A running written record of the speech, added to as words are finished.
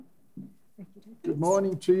Good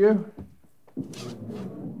morning to you.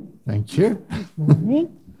 Thank you.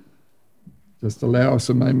 Morning. Just allow us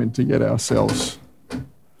a moment to get ourselves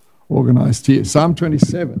organised here. Psalm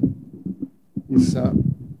 27 is a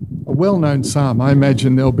well-known psalm. I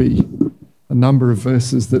imagine there'll be a number of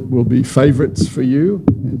verses that will be favourites for you,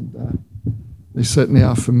 and they certainly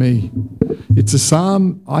are for me. It's a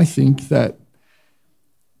psalm, I think, that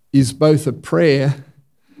is both a prayer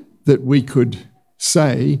that we could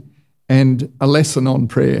say and a lesson on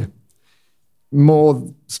prayer.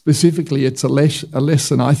 More specifically, it's a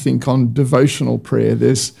lesson, I think, on devotional prayer.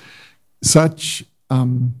 There's such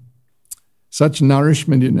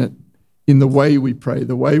nourishment in it, in the way we pray,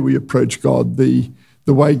 the way we approach God, the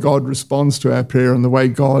way God responds to our prayer, and the way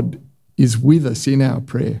God is with us in our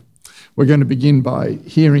prayer. We're going to begin by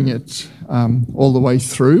hearing it all the way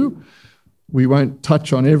through. We won't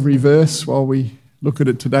touch on every verse while we look at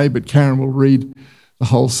it today, but Karen will read the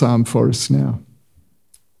whole psalm for us now.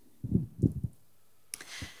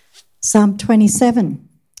 Psalm 27,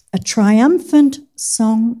 a triumphant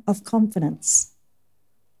song of confidence.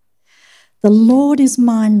 The Lord is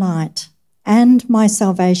my light and my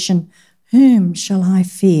salvation. Whom shall I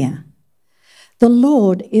fear? The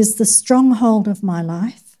Lord is the stronghold of my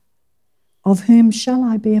life. Of whom shall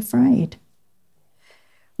I be afraid?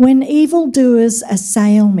 When evildoers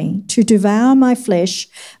assail me to devour my flesh,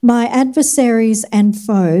 my adversaries and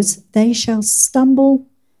foes, they shall stumble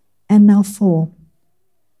and they'll fall.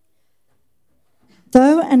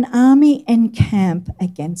 Though an army encamp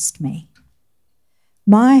against me,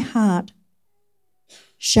 my heart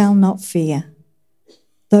shall not fear.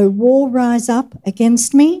 Though war rise up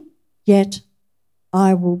against me, yet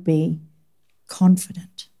I will be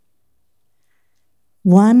confident.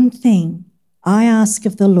 One thing I ask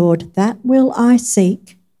of the Lord, that will I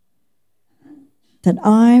seek, that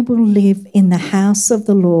I will live in the house of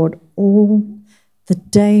the Lord all the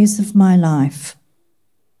days of my life,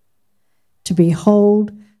 to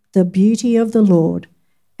behold the beauty of the Lord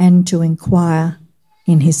and to inquire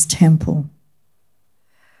in his temple.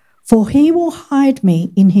 For he will hide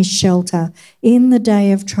me in his shelter in the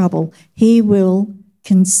day of trouble. He will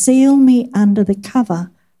conceal me under the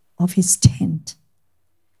cover of his tent.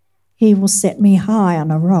 He will set me high on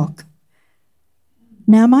a rock.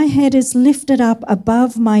 Now my head is lifted up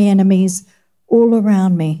above my enemies all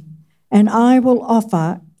around me, and I will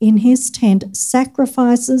offer in his tent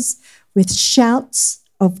sacrifices with shouts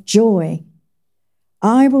of joy.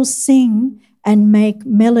 I will sing and make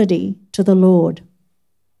melody to the Lord.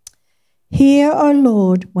 Hear, O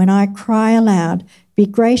Lord, when I cry aloud. Be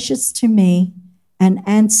gracious to me and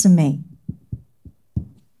answer me.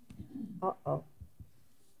 Uh-oh.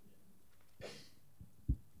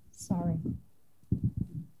 Sorry.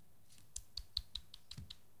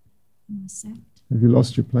 Am I sacked? Have you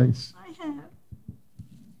lost your place? I have.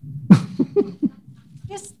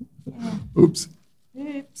 Yes. Yeah. Oops.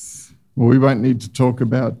 Oops. Well, we won't need to talk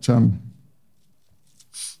about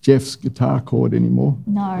Jeff's guitar chord anymore.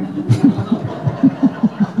 No.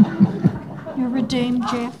 You're redeemed,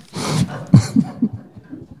 Jeff.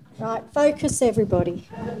 Right, focus, everybody.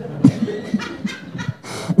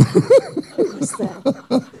 Who was that?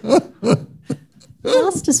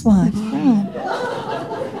 Pastor's wife. Right.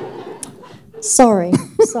 Sorry.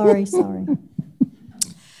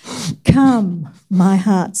 Come, my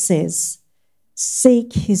heart says,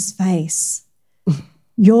 seek his face.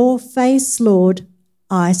 Your face, Lord,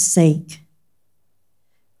 I seek.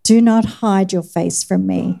 Do not hide your face from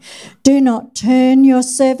me. Do not turn your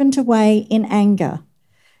servant away in anger.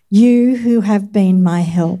 You who have been my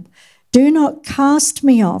help, do not cast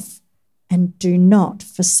me off and do not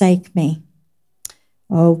forsake me.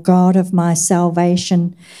 O God of my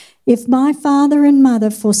salvation, if my father and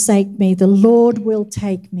mother forsake me, the Lord will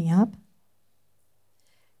take me up.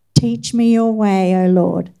 Teach me your way, O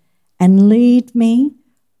Lord, and lead me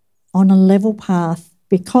on a level path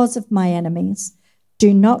because of my enemies.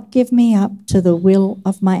 Do not give me up to the will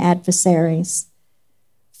of my adversaries.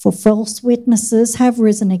 For false witnesses have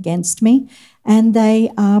risen against me, and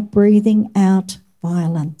they are breathing out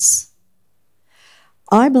violence.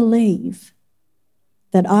 I believe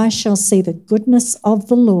that I shall see the goodness of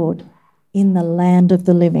the Lord in the land of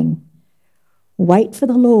the living. Wait for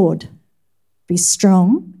the Lord. Be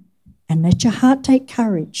strong and let your heart take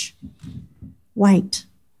courage. Wait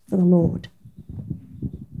for the Lord.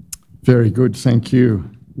 Very good, thank you.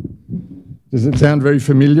 Does it sound very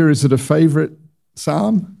familiar? Is it a favourite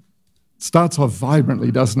psalm? It starts off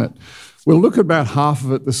vibrantly, doesn't it? We'll look at about half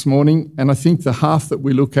of it this morning, and I think the half that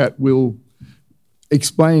we look at will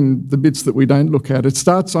explain the bits that we don't look at. It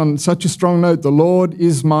starts on such a strong note. The Lord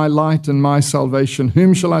is my light and my salvation.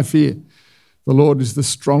 Whom shall I fear? The Lord is the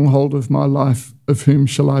stronghold of my life. Of whom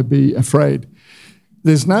shall I be afraid?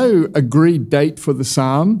 There's no agreed date for the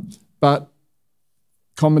psalm, but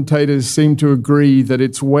commentators seem to agree that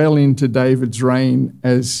it's well into David's reign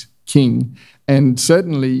as king, and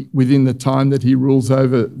certainly within the time that he rules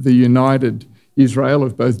over the united Israel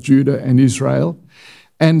of both Judah and Israel.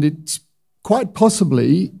 And it's quite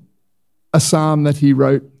possibly a psalm that he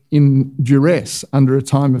wrote in duress under a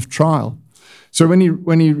time of trial. So when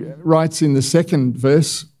he writes in the second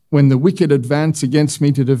verse, when the wicked advance against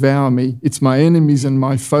me to devour me, it's my enemies and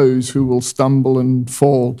my foes who will stumble and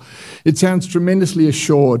fall. It sounds tremendously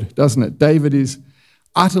assured, doesn't it? David is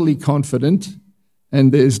utterly confident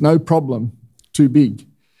and there's no problem too big.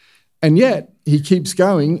 And yet he keeps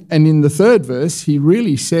going, and in the third verse, he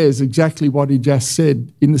really says exactly what he just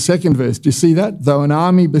said in the second verse. Do you see that? Though an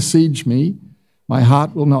army besiege me, my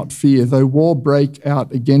heart will not fear. Though war break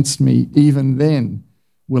out against me, even then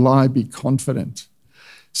will I be confident.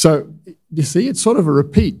 So you see, it's sort of a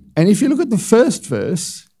repeat. And if you look at the first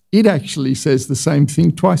verse, it actually says the same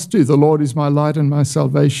thing twice too. The Lord is my light and my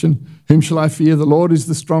salvation. Whom shall I fear? The Lord is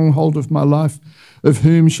the stronghold of my life. Of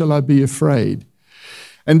whom shall I be afraid?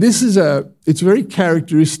 And this is it's a very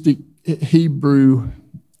characteristic Hebrew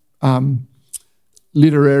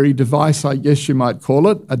literary device, I guess you might call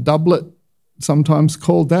it, a doublet, sometimes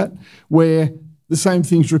called that, where the same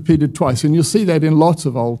thing's repeated twice. And you'll see that in lots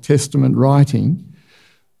of Old Testament writing.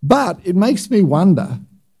 But it makes me wonder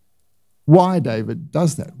why David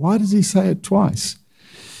does that. Why does he say it twice?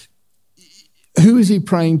 Who is he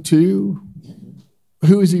praying to?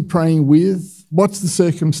 Who is he praying with? What's the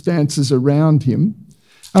circumstances around him?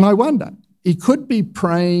 And I wonder, he could be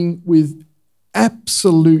praying with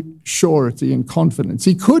absolute surety and confidence.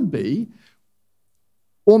 He could be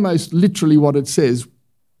almost literally what it says,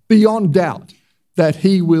 beyond doubt, that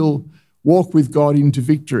he will walk with God into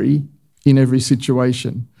victory in every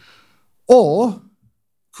situation. Or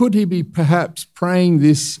could he be perhaps praying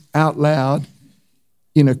this out loud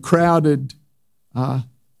in a crowded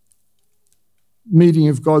meeting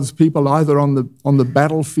of God's people, either on the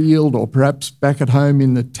battlefield or perhaps back at home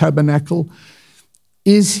in the tabernacle?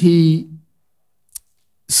 Is he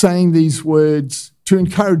saying these words to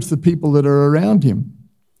encourage the people that are around him?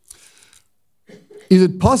 Is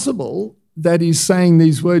it possible that he's saying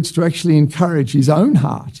these words to actually encourage his own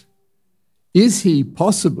heart? Is he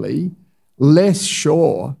possibly less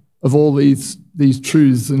sure of all these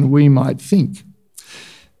truths than we might think?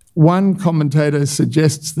 One commentator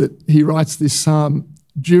suggests that he writes this psalm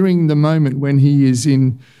during the moment when he is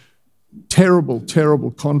in terrible,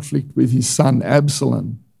 terrible conflict with his son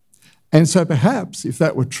Absalom. And so perhaps, if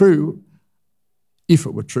it were true,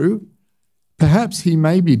 perhaps he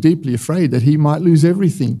may be deeply afraid that he might lose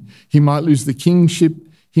everything. He might lose the kingship.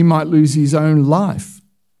 He might lose his own life.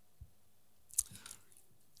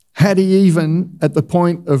 Had he even, at the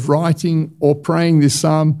point of writing or praying this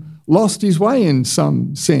psalm, lost his way in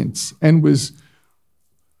some sense and was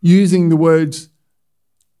using the words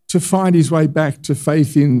to find his way back to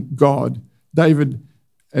faith in God? David,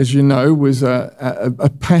 as you know, was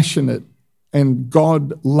a passionate and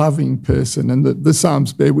God-loving person, and the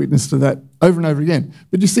Psalms bear witness to that over and over again.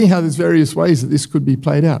 But you see how there's various ways that this could be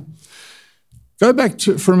played out. Go back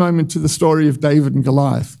for a moment to the story of David and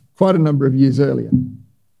Goliath, quite a number of years earlier.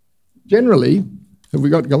 Generally, have we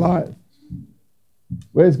got Goliath?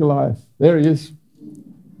 Where's Goliath? There he is.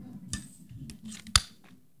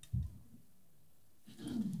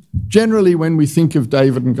 Generally, when we think of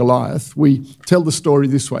David and Goliath, we tell the story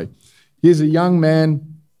this way. Here's a young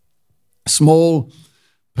man, small,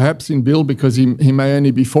 perhaps in build because he may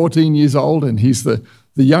only be 14 years old, and he's the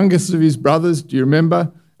youngest of his brothers, do you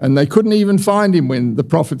remember? And they couldn't even find him when the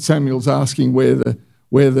prophet Samuel's asking where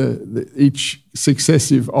each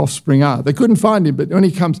successive offspring are. They couldn't find him, but when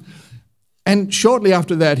he comes, and shortly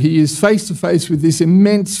after that, he is face to face with this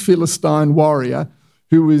immense Philistine warrior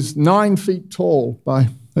who is 9 feet tall by,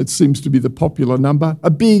 that seems to be the popular number, a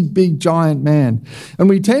big, big, giant man. And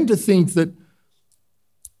we tend to think that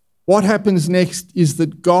what happens next is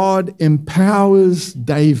that God empowers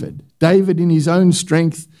David. David in his own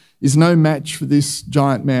strength is no match for this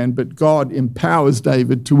giant man, but God empowers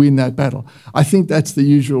David to win that battle. I think that's the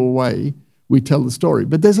usual way we tell the story.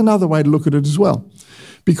 But there's another way to look at it as well.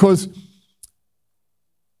 Because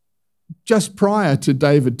just prior to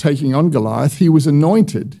David taking on Goliath, he was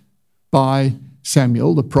anointed by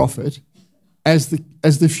Samuel, the prophet, as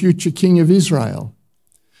the future king of Israel.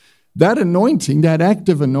 That anointing, that act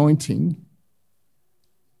of anointing,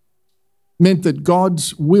 meant that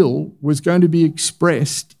God's will was going to be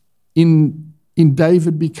expressed in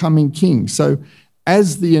David becoming king. So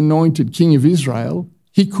as the anointed king of Israel,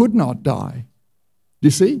 he could not die. Do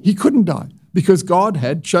you see? He couldn't die because God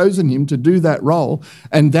had chosen him to do that role,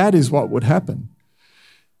 and that is what would happen.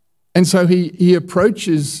 And so he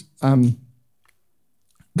approaches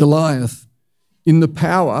Goliath in the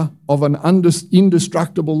power of an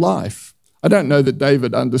indestructible life. I don't know that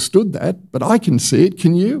David understood that, but I can see it.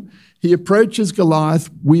 Can you? He approaches Goliath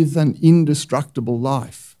with an indestructible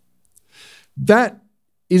life. That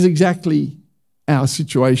is exactly our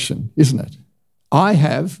situation, isn't it? I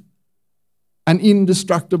have an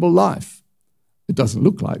indestructible life. It doesn't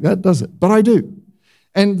look like that, does it? But I do.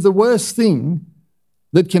 And the worst thing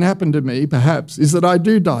that can happen to me, perhaps, is that I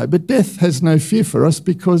do die. But death has no fear for us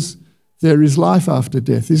because there is life after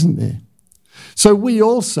death, isn't there? So we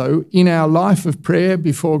also, in our life of prayer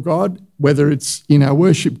before God, whether it's in our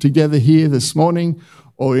worship together here this morning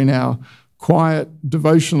or in our quiet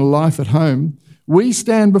devotional life at home, we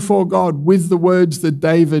stand before God with the words that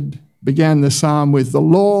David began the psalm with, "The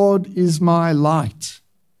Lord is my light."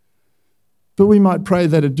 But we might pray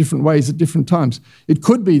that at different ways at different times. It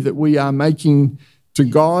could be that we are making to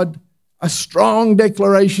God a strong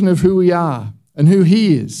declaration of who we are and who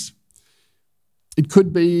he is. It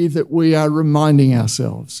could be that we are reminding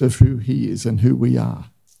ourselves of who he is and who we are.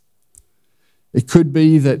 It could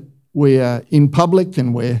be that we are in public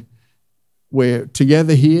and we're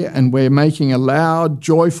together here and we're making a loud,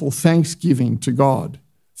 joyful thanksgiving to God,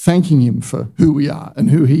 thanking him for who we are and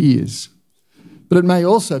who he is. But it may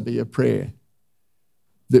also be a prayer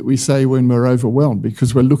that we say when we're overwhelmed,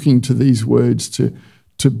 because we're looking to these words to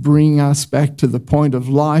bring us back to the point of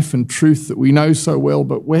life and truth that we know so well,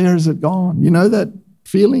 but where has it gone? You know that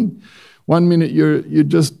feeling? One minute you're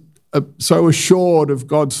just so assured of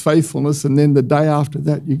God's faithfulness, and then the day after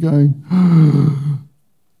that you're going,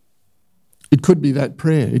 It could be that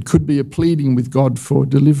prayer. It could be a pleading with God for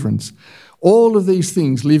deliverance. All of these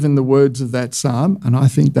things live in the words of that psalm, and I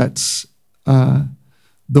think that's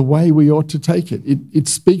the way we ought to take it. It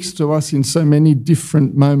speaks to us in so many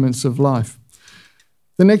different moments of life.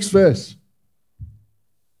 The next verse,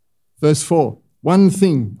 verse 4. "One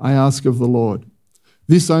thing I ask of the Lord,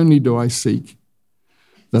 this only do I seek,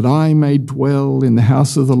 that I may dwell in the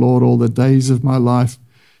house of the Lord all the days of my life,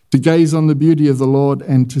 to gaze on the beauty of the Lord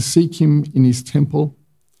and to seek him in his temple.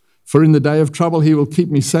 For in the day of trouble he will keep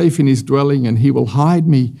me safe in his dwelling, and he will hide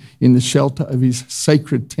me in the shelter of his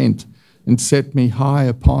sacred tent and set me high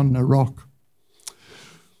upon a rock."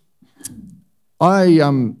 I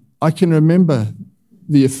can remember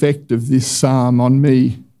the effect of this psalm on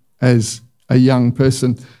me as a young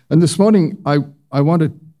person. And this morning I want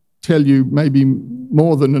to tell you maybe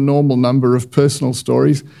more than a normal number of personal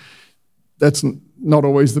stories. That's not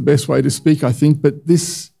always the best way to speak, I think, but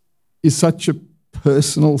this is such a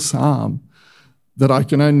personal psalm that I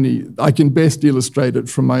can best illustrate it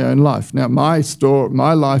from my own life. Now,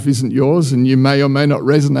 my life isn't yours, and you may or may not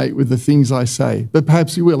resonate with the things I say, but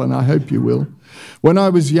perhaps you will, and I hope you will. When I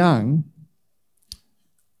was young,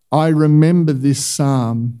 I remember this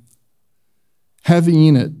psalm having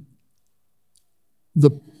in it,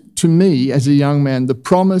 to me as a young man, the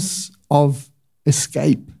promise of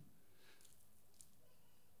escape.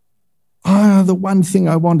 The one thing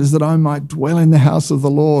I want is that I might dwell in the house of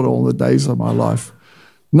the Lord all the days of my life.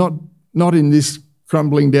 Not in this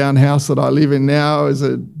crumbling down house that I live in now as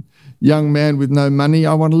a young man with no money.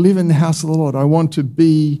 I want to live in the house of the Lord. I want to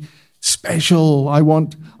be special. I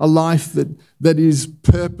want a life that is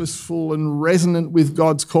purposeful and resonant with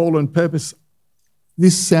God's call and purpose.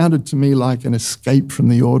 This sounded to me like an escape from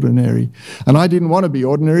the ordinary. And I didn't want to be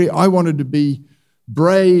ordinary. I wanted to be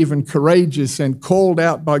brave and courageous and called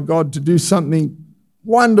out by God to do something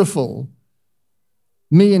wonderful.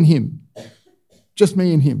 Me and him. Just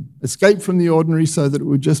me and him. Escape from the ordinary so that it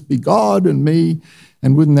would just be God and me,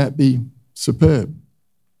 and wouldn't that be superb?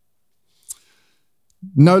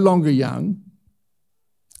 No longer young.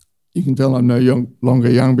 You can tell I'm no longer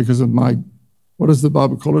young because of my, what does the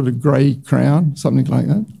Bible call it, a grey crown, something like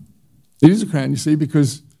that. It is a crown, you see,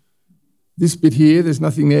 because this bit here, there's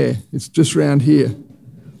nothing there. It's just round here,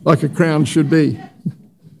 like a crown should be.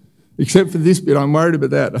 Except for this bit, I'm worried about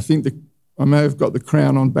that. I think I may have got the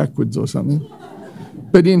crown on backwards or something.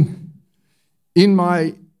 But in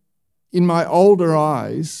my older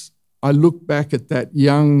eyes, I look back at that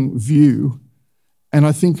young view, and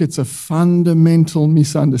I think it's a fundamental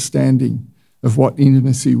misunderstanding of what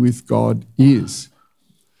intimacy with God is.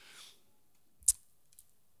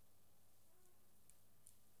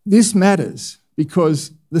 This matters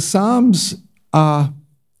because the Psalms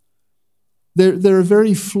they're a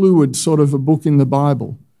very fluid sort of a book in the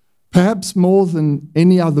Bible. Perhaps more than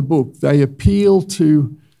any other book, they appeal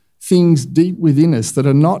to things deep within us that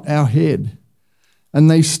are not our head, and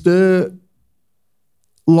they stir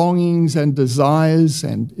longings and desires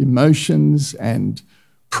and emotions and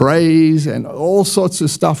praise and all sorts of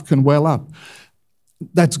stuff can well up.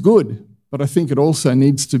 That's good, but I think it also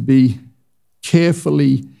needs to be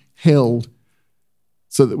carefully held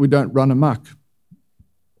so that we don't run amok.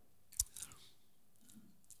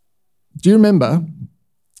 Do you remember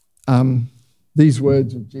these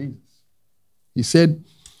words of Jesus? He said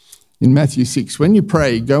in Matthew 6, when you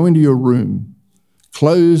pray, go into your room,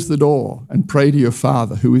 close the door and pray to your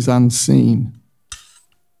Father who is unseen.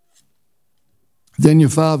 Then your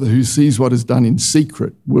Father who sees what is done in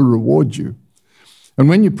secret will reward you. And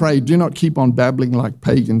when you pray, do not keep on babbling like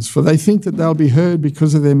pagans, for they think that they'll be heard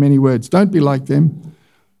because of their many words. Don't be like them,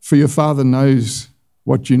 for your Father knows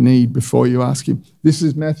what you need before you ask him. This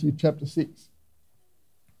is Matthew chapter 6.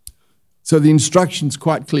 So the instruction's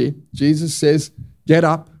quite clear. Jesus says, get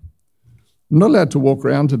up. I'm not allowed to walk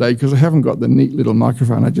around today because I haven't got the neat little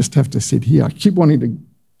microphone. I just have to sit here. I keep wanting to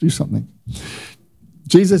do something.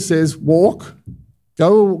 Jesus says, walk,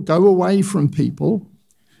 go away from people.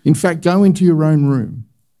 In fact, go into your own room,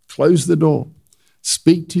 close the door,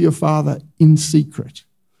 speak to your Father in secret.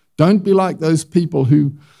 Don't be like those people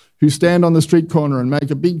who stand on the street corner and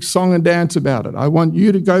make a big song and dance about it. I want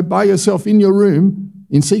you to go by yourself in your room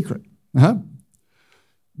in secret.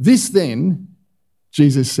 This then,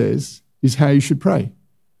 Jesus says, is how you should pray.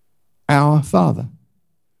 Our Father.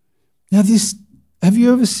 Now this, have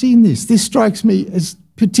you ever seen this? This strikes me as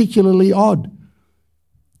particularly odd.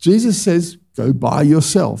 Jesus says, go by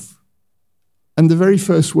yourself. And the very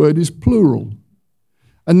first word is plural.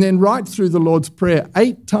 And then right through the Lord's Prayer,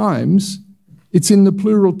 8 times, it's in the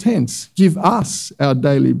plural tense. Give us our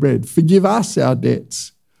daily bread. Forgive us our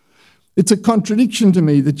debts. It's a contradiction to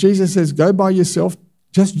me that Jesus says, go by yourself,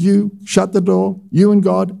 just you, shut the door, you and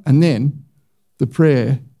God, and then the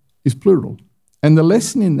prayer is plural. And the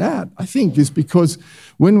lesson in that, I think, is because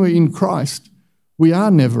when we're in Christ, we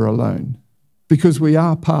are never alone because we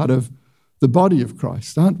are part of the body of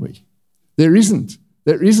Christ, aren't we? There isn't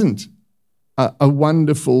a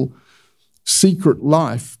wonderful secret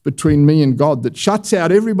life between me and God that shuts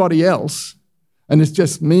out everybody else and it's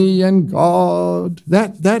just me and God.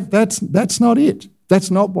 That's not it.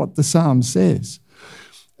 That's not what the Psalm says.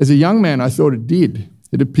 As a young man, I thought it did.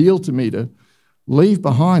 It appealed to me to leave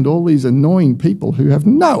behind all these annoying people who have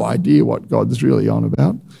no idea what God's really on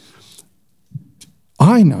about.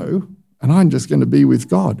 I know, and I'm just going to be with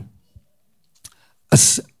God.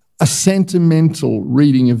 A sentimental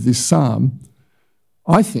reading of this psalm,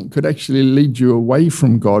 I think, could actually lead you away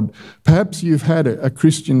from God. Perhaps you've had a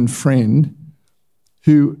Christian friend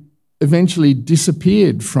who eventually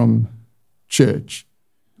disappeared from church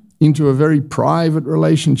into a very private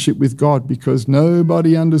relationship with God because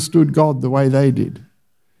nobody understood God the way they did.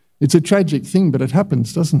 It's a tragic thing, but it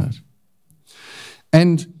happens, doesn't it?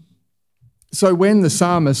 And so when the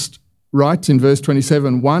psalmist writes in verse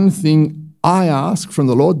 27, one thing I ask from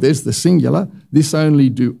the Lord, there's the singular, this only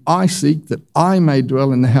do I seek, that I may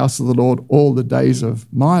dwell in the house of the Lord all the days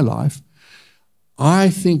of my life. I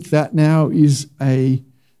think that now is a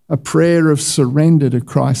prayer of surrender to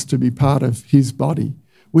Christ to be part of his body.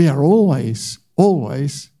 We are always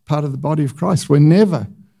part of the body of Christ. We're never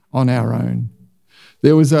on our own.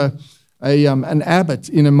 There was an abbot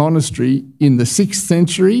in a monastery in the 6th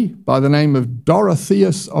century by the name of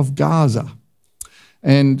Dorotheus of Gaza.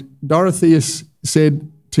 And Dorotheus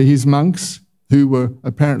said to his monks, who were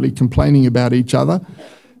apparently complaining about each other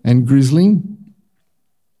and grizzling,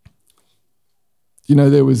 you know,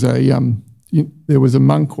 there was a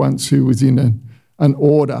monk once who was in an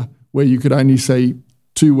order where you could only say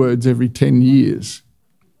 2 words every 10 years.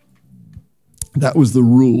 That was the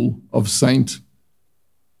rule of Saint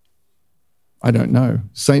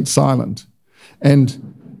Silent.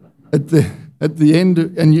 And at the end,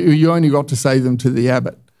 and you only got to say them to the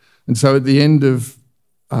abbot. And so at the end of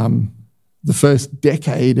the first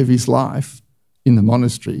decade of his life in the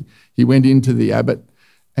monastery, he went into the abbot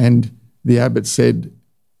and the abbot said,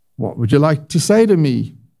 what would you like to say to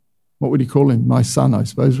me? What would he call him? My son, I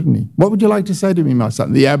suppose, wouldn't he? What would you like to say to me, my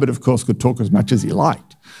son? The abbot, of course, could talk as much as he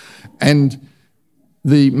liked. And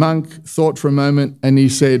the monk thought for a moment and he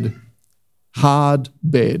said, hard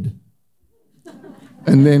bed.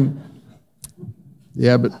 And then the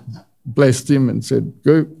abbot blessed him and said,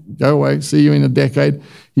 go away, see you in a decade.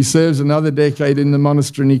 He serves another decade in the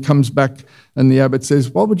monastery and he comes back and the abbot says,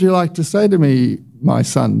 what would you like to say to me, my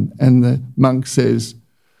son? And the monk says,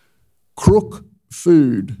 crook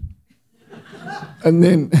food. And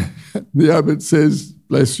then the abbot says,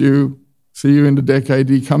 bless you, see you in a decade.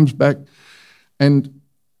 He comes back and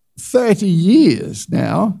 30 years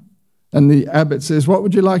now, and the abbot says, what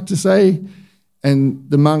would you like to say? And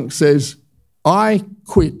the monk says, "I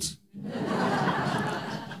quit."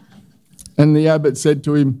 And the abbot said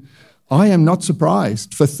to him, "I am not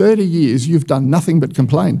surprised. For 30 years you've done nothing but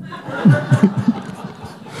complain."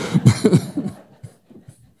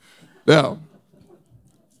 Now,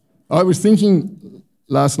 I was thinking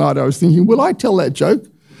last night, will I tell that joke?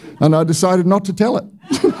 And I decided not to tell it.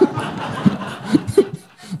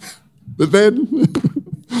 But then,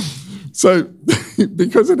 so,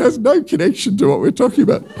 because it has no connection to what we're talking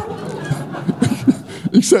about,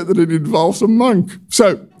 except that it involves a monk.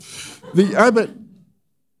 So, the abbot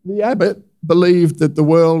believed that the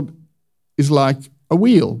world is like a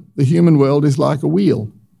wheel. The human world is like a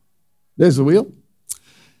wheel. There's a wheel,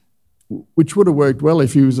 which would have worked well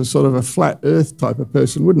if he was a sort of a flat earth type of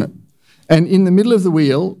person, wouldn't it? And in the middle of the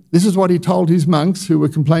wheel, this is what he told his monks who were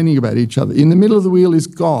complaining about each other. In the middle of the wheel is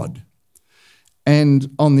God. And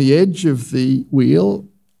on the edge of the wheel,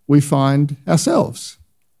 we find ourselves.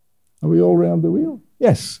 Are we all round the wheel?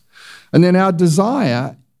 Yes. And then our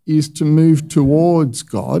desire is to move towards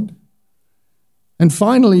God. And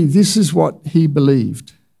finally, this is what he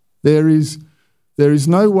believed. There is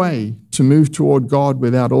no way to move toward God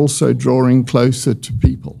without also drawing closer to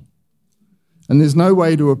people. And there's no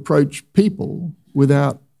way to approach people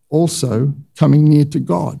without also coming near to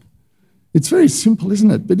God. It's very simple, isn't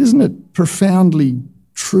it? But isn't it profoundly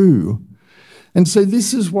true? And so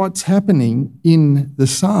this is what's happening in the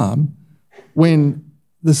psalm when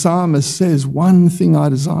the psalmist says, "One thing I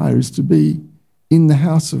desire is to be in the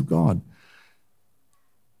house of God."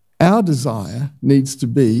 Our desire needs to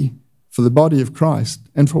be for the body of Christ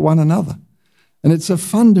and for one another. And it's a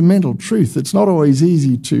fundamental truth. It's not always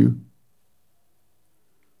easy to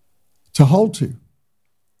hold to.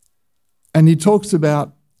 And he talks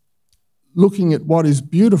about looking at what is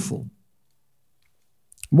beautiful.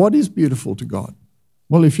 What is beautiful to God?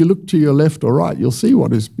 Well, if you look to your left or right, you'll see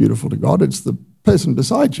what is beautiful to God. It's the person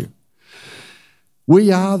beside you.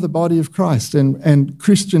 We are the body of Christ, and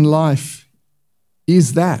Christian life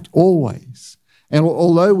is that always. And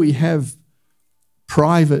although we have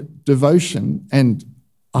private devotion, and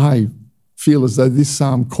I feel as though this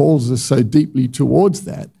psalm calls us so deeply towards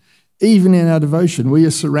that, even in our devotion, we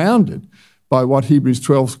are surrounded by what Hebrews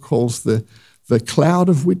 12 calls the cloud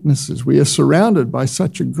of witnesses. We are surrounded by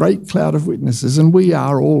such a great cloud of witnesses, and we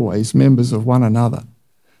are always members of one another.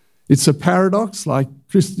 It's a paradox, like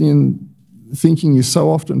Christian thinking is so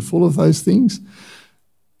often full of those things,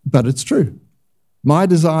 but it's true. My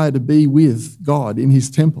desire to be with God in his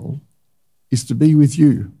temple is to be with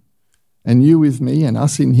you, and you with me, and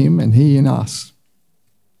us in him, and he in us.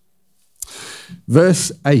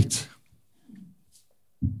 Verse 8.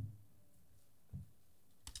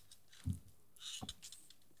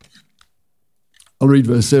 I'll read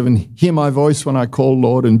verse 7. "Hear my voice when I call,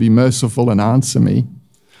 Lord, and be merciful and answer me.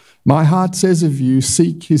 My heart says of you,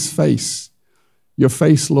 seek his face. Your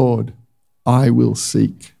face, Lord, I will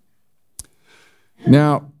seek."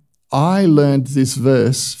 Now, I learned this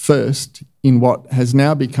verse first in what has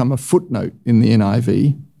now become a footnote in the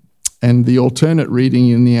NIV, and the alternate reading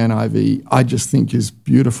in the NIV I just think is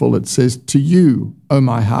beautiful. It says, "To you, O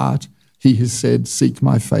my heart, he has said, seek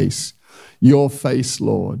my face. Your face,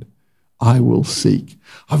 Lord, I will seek."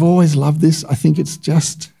 I've always loved this. I think it's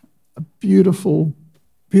just a beautiful,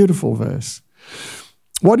 beautiful verse.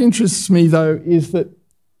 What interests me, though, is that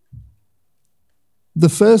the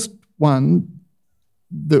first one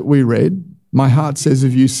that we read, "My heart says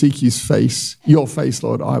of you, seek his face. Your face,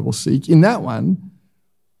 Lord, I will seek." In that one,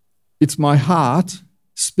 it's my heart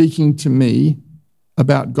speaking to me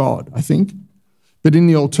about God, I think. But in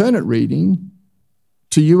the alternate reading,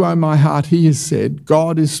 "To you, O my heart, he has said,"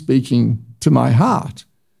 God is speaking to my heart.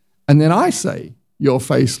 And then I say, "Your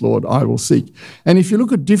face, Lord, I will seek." And if you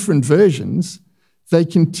look at different versions, they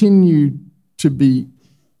continue to be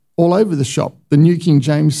all over the shop. The New King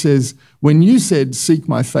James says, "When you said, seek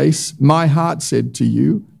my face, my heart said to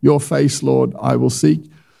you, your face, Lord, I will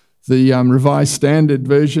seek." The Revised Standard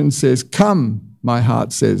Version says, "Come," my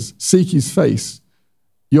heart says, "seek his face.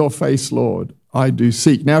 Your face, Lord, I do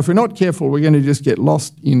seek." Now, if we're not careful, we're going to just get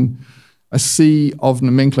lost in a sea of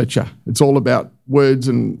nomenclature. It's all about words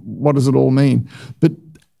and what does it all mean. But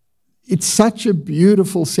it's such a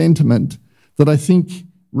beautiful sentiment that I think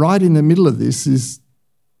right in the middle of this is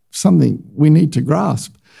something we need to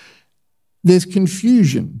grasp. There's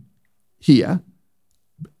confusion here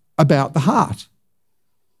about the heart.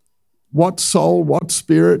 What soul, what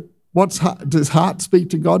spirit, what's heart? Does heart speak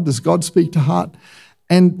to God? Does God speak to heart?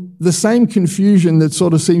 And the same confusion that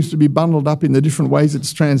sort of seems to be bundled up in the different ways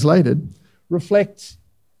it's translated reflects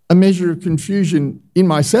a measure of confusion in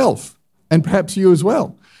myself and perhaps you as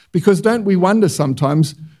well. Because don't we wonder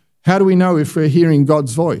sometimes, how do we know if we're hearing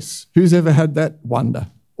God's voice? Who's ever had that wonder?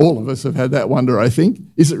 All of us have had that wonder, I think.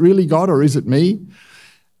 Is it really God or is it me?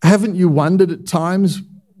 Haven't you wondered at times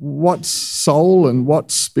what's soul and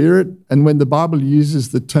what's spirit? And when the Bible uses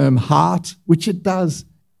the term heart, which it does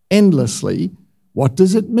endlessly, what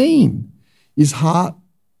does it mean? Is heart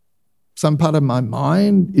some part of my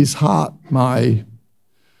mind? Is heart my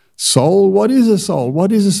soul? What is a soul?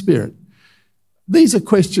 What is a spirit? These are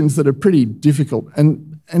questions that are pretty difficult,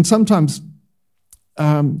 and sometimes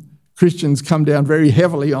Christians come down very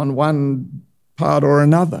heavily on one part or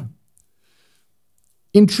another.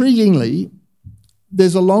 Intriguingly,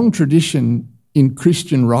 there's a long tradition in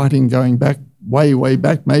Christian writing going back, way, way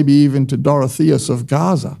back, maybe even to Dorotheus of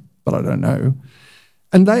Gaza, but I don't know.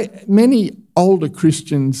 And many older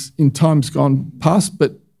Christians in times gone past,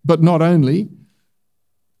 but not only,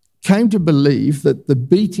 came to believe that the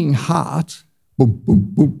beating heart, boom, boom,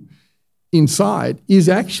 boom, inside is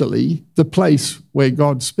actually the place where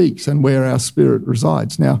God speaks and where our spirit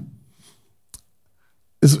resides. Now,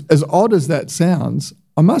 as odd as that sounds,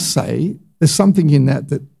 I must say there's something in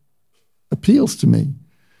that appeals to me,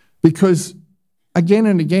 because again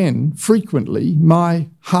and again, frequently, my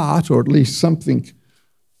heart, or at least something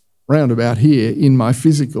round about here in my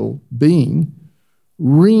physical being,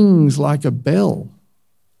 rings like a bell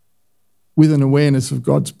with an awareness of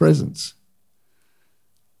God's presence.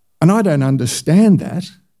 And I don't understand that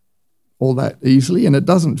all that easily, and it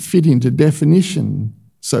doesn't fit into definition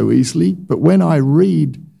so easily. But when I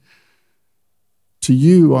read, "To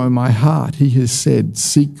you, O my heart, he has said,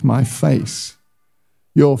 seek my face.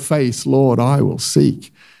 Your face, Lord, I will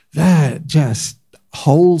seek," that just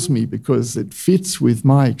holds me because it fits with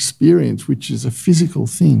my experience, which is a physical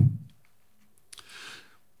thing.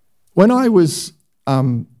 When I was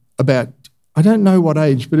about, I don't know what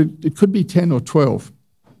age, but it could be 10 or 12,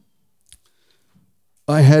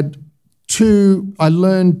 I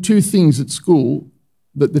learned two things at school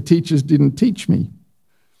that the teachers didn't teach me.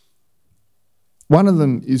 One of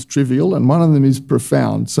them is trivial and one of them is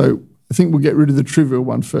profound. So I think we'll get rid of the trivial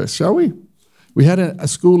one first, shall we? We had a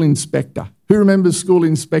school inspector. Who remembers school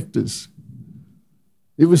inspectors?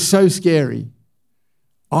 It was so scary.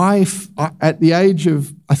 I, at the age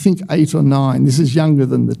of, I think, 8 or 9, this is younger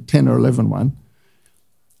than the 10 or 11 one,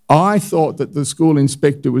 I thought that the school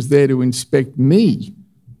inspector was there to inspect me.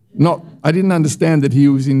 I didn't understand that he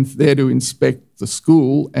was there to inspect the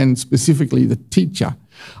school and specifically the teacher.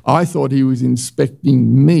 I thought he was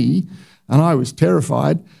inspecting me, and I was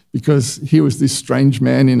terrified because he was this strange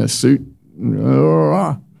man in a suit.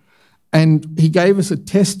 And he gave us a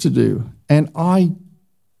test to do, and I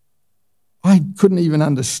couldn't even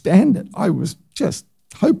understand it. I was just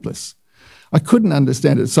hopeless. I couldn't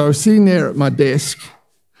understand it. So I was sitting there at my desk,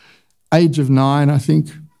 age of 9, I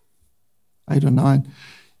think, 8 or 9,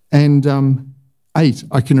 and 8,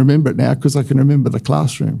 I can remember it now because I can remember the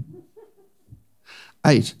classroom.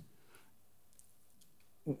 8.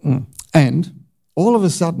 And all of a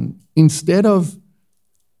sudden, instead of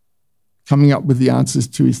coming up with the answers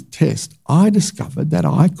to his test, I discovered that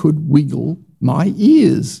I could wiggle my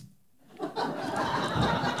ears.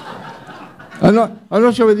 I'm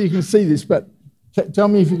not sure whether you can see this, but tell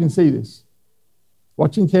me if you can see this.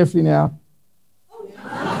 Watching carefully now.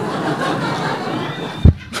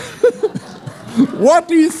 What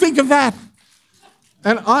do you think of that?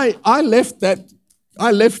 And I left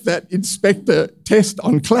that inspector test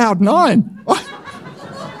on cloud 9.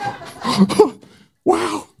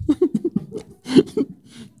 Wow.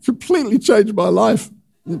 Completely changed my life.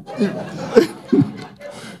 And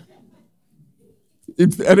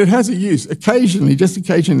it has a use. Occasionally, just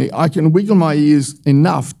occasionally, I can wiggle my ears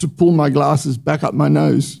enough to pull my glasses back up my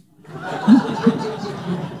nose.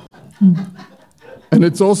 And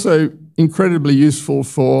it's also incredibly useful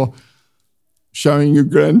for showing your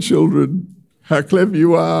grandchildren how clever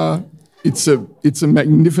you are. It's a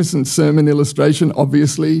magnificent sermon illustration,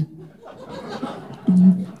 obviously.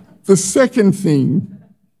 The second thing,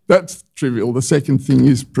 that's trivial. The second thing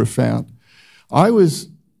is profound. I was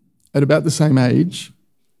at about the same age.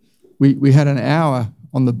 We had an hour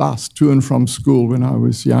on the bus to and from school when I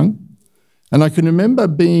was young. And I can remember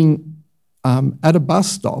being at a bus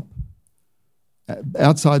stop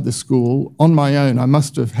outside the school on my own. I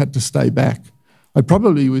must have had to stay back. I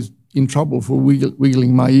probably was in trouble for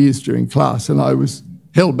wiggling my ears during class, and I was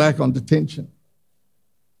held back on detention.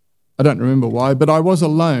 I don't remember why, but I was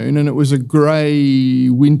alone, and it was a grey,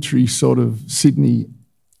 wintry sort of Sydney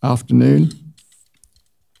afternoon,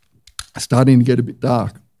 starting to get a bit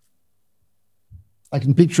dark. I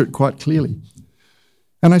can picture it quite clearly.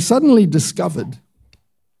 And I suddenly discovered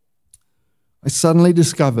I suddenly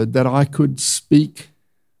discovered that I could speak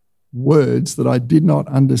words that I did not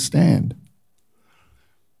understand.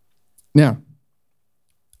 Now,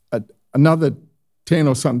 another 10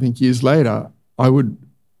 or something years later, I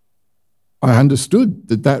understood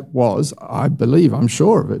that was, I believe, I'm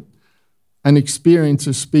sure of it, an experience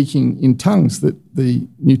of speaking in tongues that the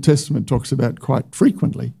New Testament talks about quite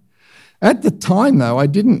frequently. At the time, though, I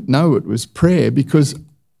didn't know it was prayer because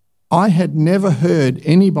I had never heard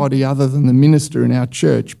anybody other than the minister in our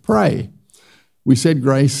church pray. We said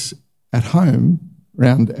grace at home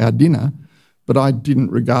around our dinner, but I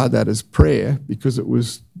didn't regard that as prayer because it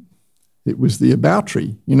was the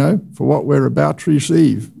aboutry, for what we're about to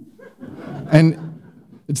receive. And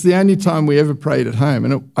it's the only time we ever prayed at home,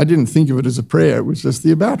 and I didn't think of it as a prayer, it was just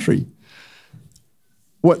the aboutry.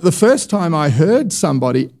 The first time I heard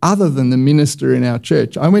somebody other than the minister in our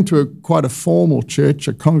church, I went to quite a formal church,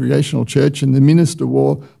 a congregational church, and the minister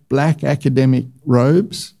wore black academic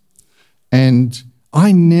robes, and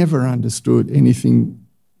I never understood anything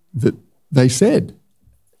that they said.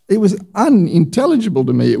 It was unintelligible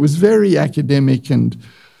to me. It was very academic and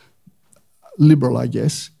liberal, I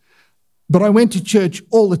guess. But I went to church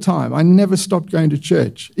all the time. I never stopped going to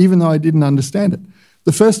church, even though I didn't understand it.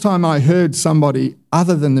 The first time I heard somebody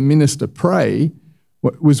other than the minister pray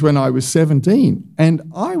was when I was 17, and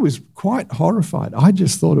I was quite horrified. I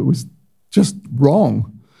just thought it was just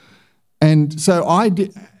wrong. And so I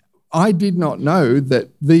did not know that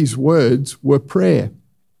these words were prayer.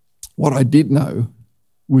 What I did know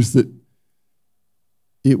was that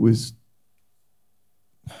it was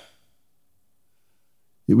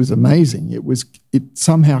amazing. It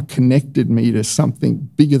somehow connected me to something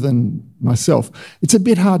bigger than myself. It's a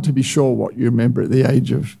bit hard to be sure what you remember at the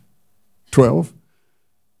age of 12.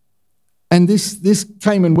 And this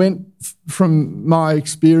came and went from my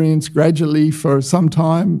experience gradually for some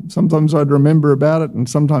time. Sometimes I'd remember about it and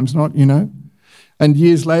sometimes not, And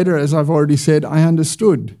years later, as I've already said, I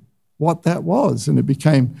understood what that was, and it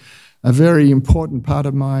became a very important part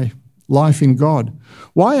of my life in God.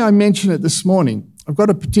 Why I mention it this morning, I've got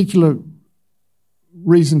a particular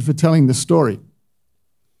reason for telling the story.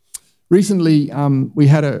 Recently, we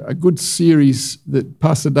had a good series that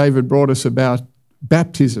Pastor David brought us about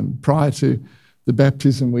baptism prior to the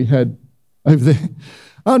baptism we had over there.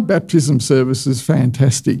 Aren't baptism services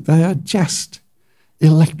fantastic? They are just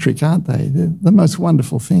electric, aren't they? They're the most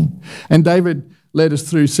wonderful thing. And David led us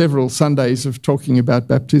through several Sundays of talking about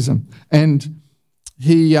baptism. And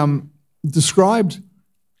he described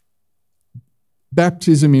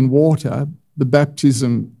baptism in water, the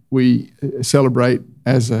baptism we celebrate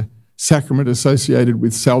as a sacrament associated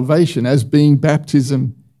with salvation, as being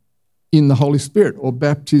baptism in the Holy Spirit, or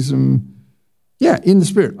baptism, in the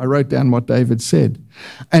Spirit. I wrote down what David said.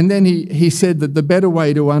 And then he said that the better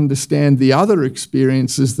way to understand the other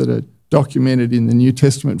experiences that are documented in the New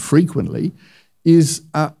Testament frequently is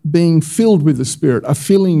being filled with the Spirit, a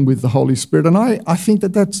filling with the Holy Spirit. And I think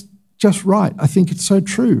that that's just right. I think it's so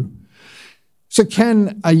true. So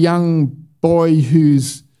can a young boy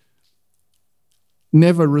who's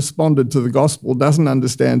never responded to the gospel, doesn't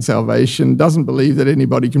understand salvation, doesn't believe that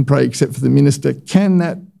anybody can pray except for the minister, can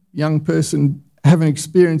that young person have an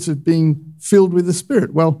experience of being filled with the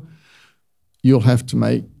Spirit? Well, you'll have to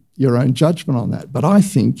make your own judgment on that. But I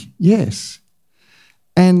think yes.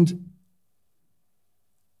 And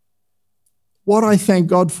what I thank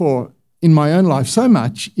God for in my own life so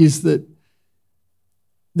much is that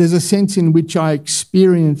there's a sense in which I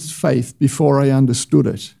experienced faith before I understood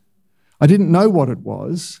it. I didn't know what it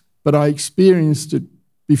was, but I experienced it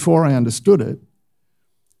before I understood it.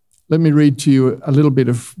 Let me read to you a little bit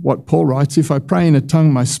of what Paul writes. If I pray in a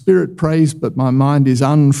tongue, my spirit prays, but my mind is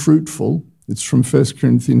unfruitful. It's from 1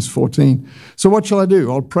 Corinthians 14. So what shall I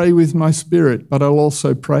do? I'll pray with my spirit, but I'll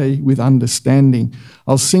also pray with understanding.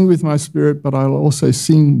 I'll sing with my spirit, but I'll also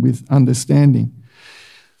sing with understanding.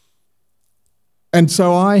 And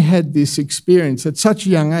so I had this experience at such a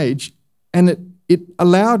young age, and it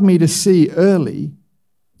allowed me to see early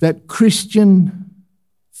that Christian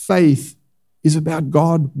faith is about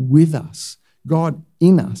God with us, God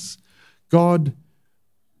in us, God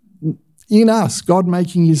in us, God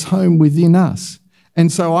making his home within us.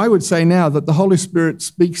 And so I would say now that the Holy Spirit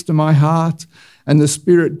speaks to my heart, and the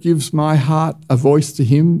Spirit gives my heart a voice to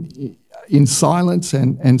him in silence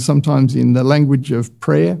and sometimes in the language of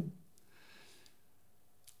prayer.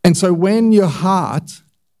 And so when your heart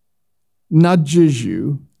nudges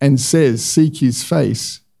you and says, seek his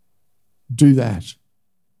face, do that.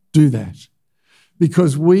 Do that.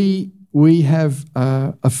 Because we have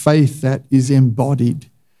a faith that is embodied,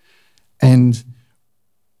 and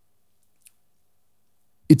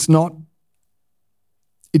it's not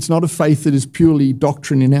It's not a faith that is purely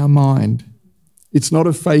doctrine in our mind. It's not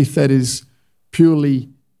a faith that is purely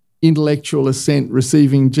intellectual assent,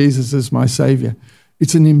 receiving Jesus as my Saviour.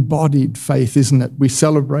 It's an embodied faith, isn't it? We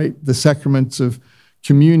celebrate the sacraments of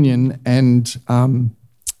communion and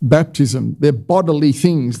baptism. They're bodily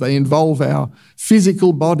things. They involve our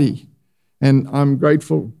physical body. And I'm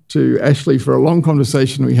grateful to Ashley for a long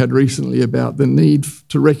conversation we had recently about the need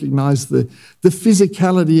to recognise the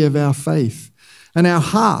physicality of our faith. And our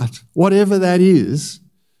heart, whatever that is,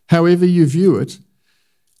 however you view it,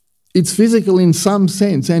 it's physical in some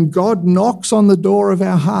sense, and God knocks on the door of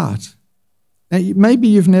our heart. Now, maybe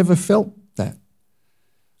you've never felt that.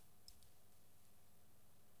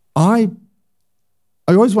 I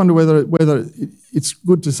always wonder whether it's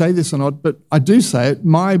good to say this or not, but I do say it.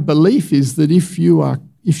 My belief is that if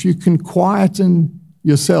you can quieten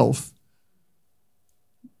yourself,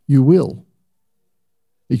 you will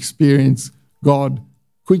experience God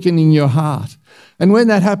quickening your heart. And when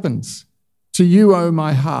that happens, to you, O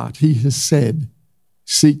my heart, he has said,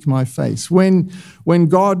 seek my face. When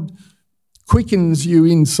God quickens you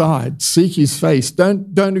inside, seek his face.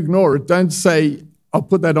 Don't ignore it. Don't say, I'll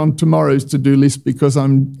put that on tomorrow's to-do list because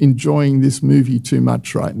I'm enjoying this movie too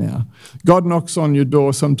much right now. God knocks on your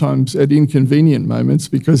door sometimes at inconvenient moments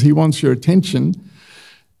because he wants your attention.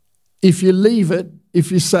 If you leave it,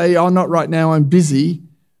 if you say, oh, not right now, I'm busy,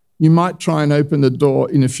 you might try and open the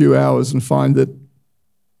door in a few hours and find that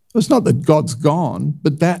it's not that God's gone,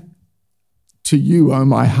 but that to you, O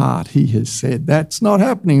my heart, he has said. That's not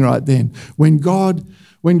happening right then. When God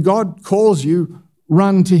calls you,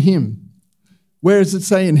 run to him. Where does it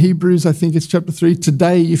say in Hebrews, I think it's chapter 3,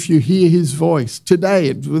 today if you hear his voice,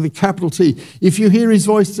 today with a capital T, if you hear his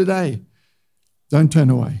voice today, don't turn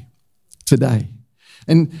away, today.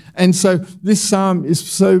 And so this psalm is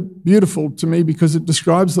so beautiful to me because it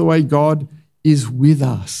describes the way God is with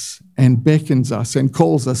us and beckons us and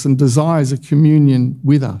calls us and desires a communion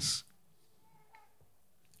with us.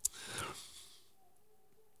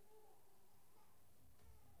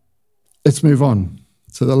 Let's move on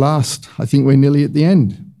to the last. I think we're nearly at the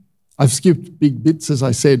end. I've skipped big bits, as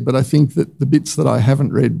I said, but I think that the bits that I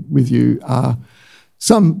haven't read with you are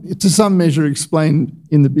to some measure explained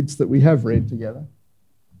in the bits that we have read together.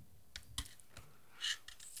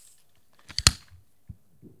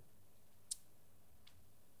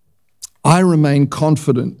 I remain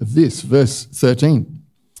confident of this, verse 13.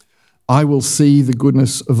 I will see the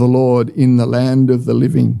goodness of the Lord in the land of the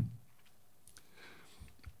living.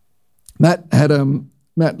 Matt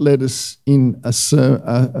led us in a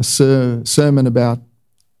sermon about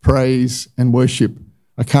praise and worship.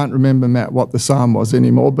 I can't remember, Matt, what the psalm was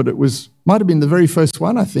anymore, but might have been the very first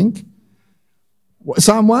one, I think.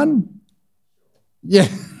 Psalm 1? Yeah.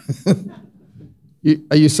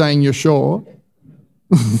 Are you saying you're sure?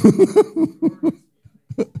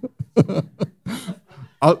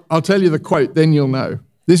 I'll tell you the quote, then you'll know.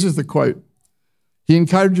 This is the quote. He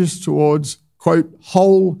encourages towards, quote,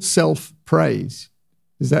 whole self-praise.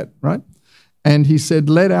 Is that right? And he said,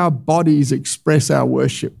 let our bodies express our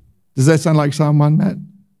worship. Does that sound like Psalm 1, Matt?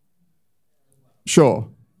 Sure.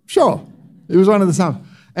 It was one of the Psalms.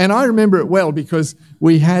 And I remember it well because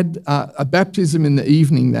we had a baptism in the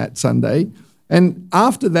evening that Sunday. And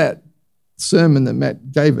after that sermon that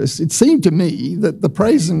Matt gave us, it seemed to me that the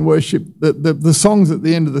praise and worship, the songs at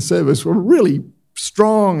the end of the service were really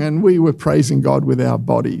strong and we were praising God with our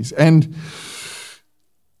bodies. And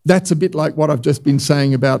that's a bit like what I've just been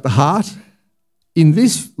saying about the heart. In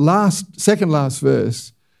this second last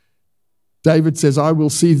verse, David says, I will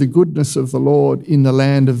see the goodness of the Lord in the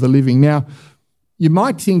land of the living. Now, you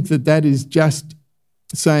might think that that is just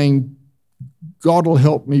saying, God will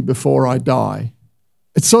help me before I die.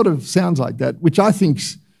 It sort of sounds like that, which I think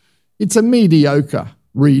it's a mediocre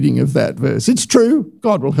reading of that verse. It's true,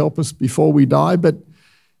 God will help us before we die, but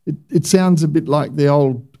it sounds a bit like the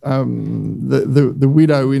old the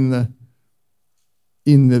widow in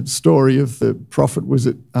the story of the prophet. Was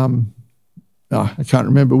it? I can't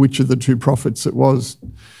remember which of the two prophets it was,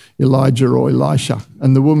 Elijah or Elisha.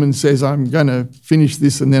 And the woman says, "I'm going to finish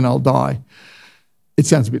this and then I'll die." It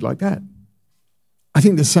sounds a bit like that. I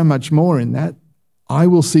think there's so much more in that. I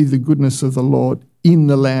will see the goodness of the Lord in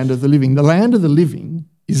the land of the living. The land of the living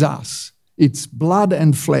is us. It's blood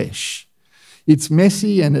and flesh. It's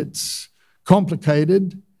messy and it's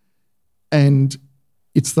complicated, and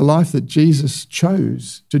it's the life that Jesus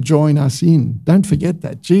chose to join us in. Don't forget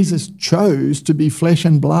that. Jesus chose to be flesh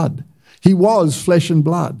and blood. He was flesh and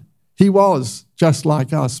blood. He was just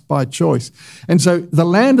like us by choice. And so the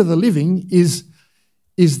land of the living is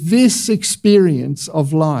this experience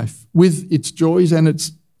of life with its joys and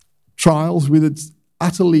its trials, with its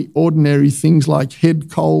utterly ordinary things like head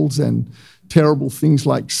colds and terrible things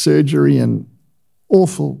like surgery and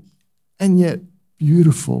awful and yet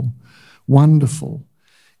beautiful, wonderful,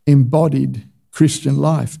 embodied Christian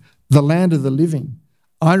life, the land of the living.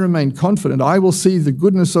 I remain confident I will see the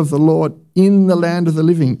goodness of the Lord in the land of the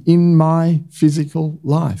living, in my physical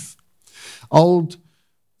life.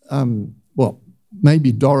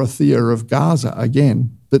 Maybe Dorothea of Gaza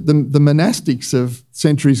again, but the monastics of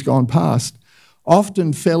centuries gone past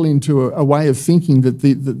often fell into a way of thinking that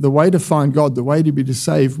the way to find God, the way to be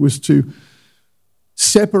saved, was to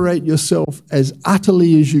separate yourself as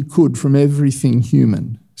utterly as you could from everything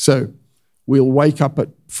human. So we'll wake up at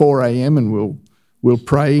 4 a.m. and we'll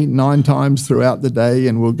pray 9 times throughout the day,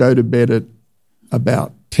 and we'll go to bed at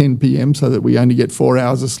about 10 p.m. so that we only get 4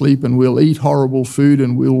 hours of sleep, and we'll eat horrible food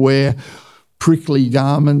and we'll wear prickly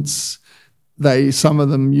garments. Some of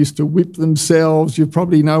them used to whip themselves. You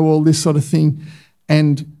probably know all this sort of thing,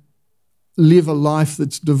 and live a life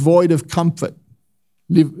that's devoid of comfort.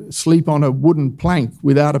 Sleep on a wooden plank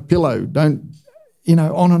without a pillow. On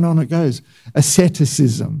and on it goes.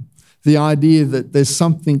 Asceticism, the idea that there's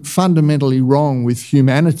something fundamentally wrong with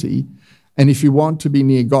humanity, and if you want to be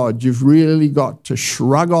near God, you've really got to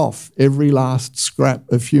shrug off every last scrap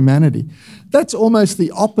of humanity. That's almost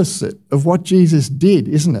the opposite of what Jesus did,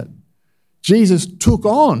 isn't it? Jesus took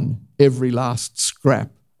on every last scrap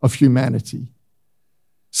of humanity.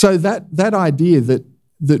 So that idea that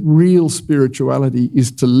real spirituality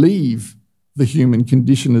is to leave the human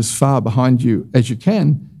condition as far behind you as you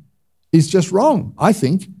can is just wrong, I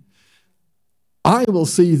think. I will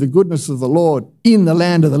see the goodness of the Lord in the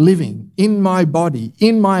land of the living, in my body,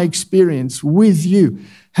 in my experience with you.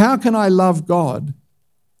 How can I love God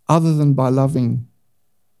other than by loving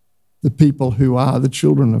the people who are the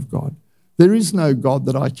children of God? There is no God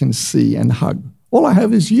that I can see and hug. All I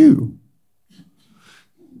have is you.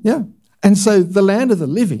 Yeah. And so the land of the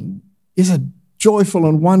living is a joyful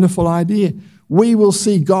and wonderful idea. We will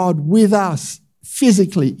see God with us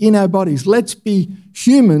physically in our bodies. Let's be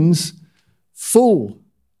humans full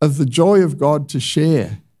of the joy of God to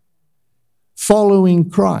share, following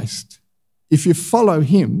Christ. If you follow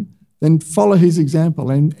him, then follow his example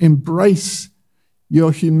and embrace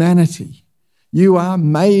your humanity. You are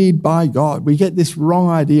made by God. We get this wrong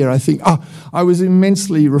idea. I think, I was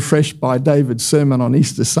immensely refreshed by David's sermon on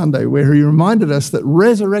Easter Sunday, where he reminded us that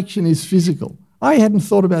resurrection is physical. I hadn't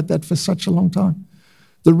thought about that for such a long time.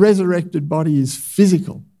 The resurrected body is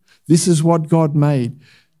physical. This is what God made,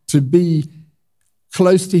 to be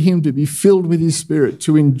close to him, to be filled with his Spirit,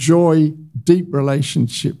 to enjoy deep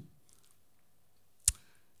relationship.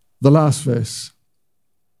 The last verse.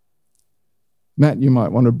 Matt, you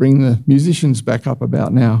might want to bring the musicians back up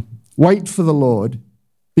about now. Wait for the Lord,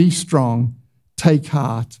 be strong, take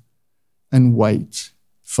heart, and wait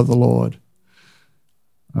for the Lord.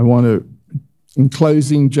 I want to, in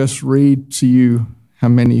closing, just read to you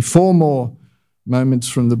 4 more moments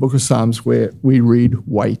from the book of Psalms where we read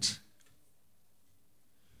wait.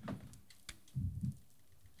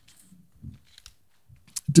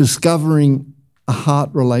 Discovering a heart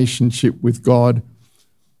relationship with God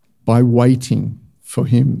by waiting for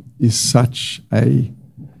him is such a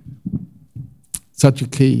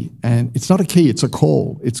key. And it's not a key, it's a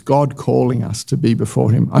call. It's God calling us to be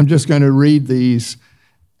before him. I'm just going to read these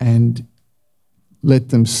and let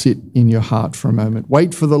them sit in your heart for a moment.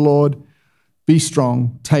 Wait for the Lord, be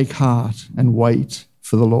strong, take heart, and wait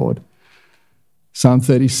for the Lord. Psalm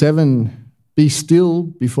 37, be still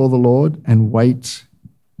before the Lord and wait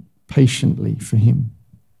patiently for him.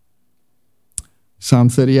 Psalm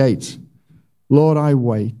 38, Lord, I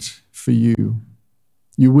wait for you.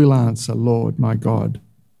 You will answer, Lord, my God.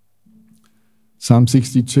 Psalm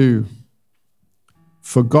 62,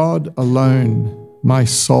 for God alone my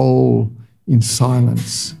soul in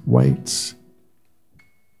silence waits.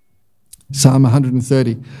 Psalm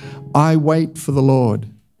 130, I wait for the Lord.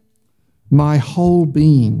 My whole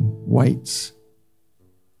being waits.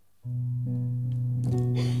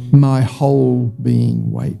 My whole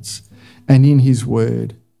being waits. And in his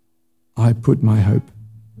word, I put my hope.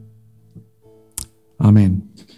 Amen.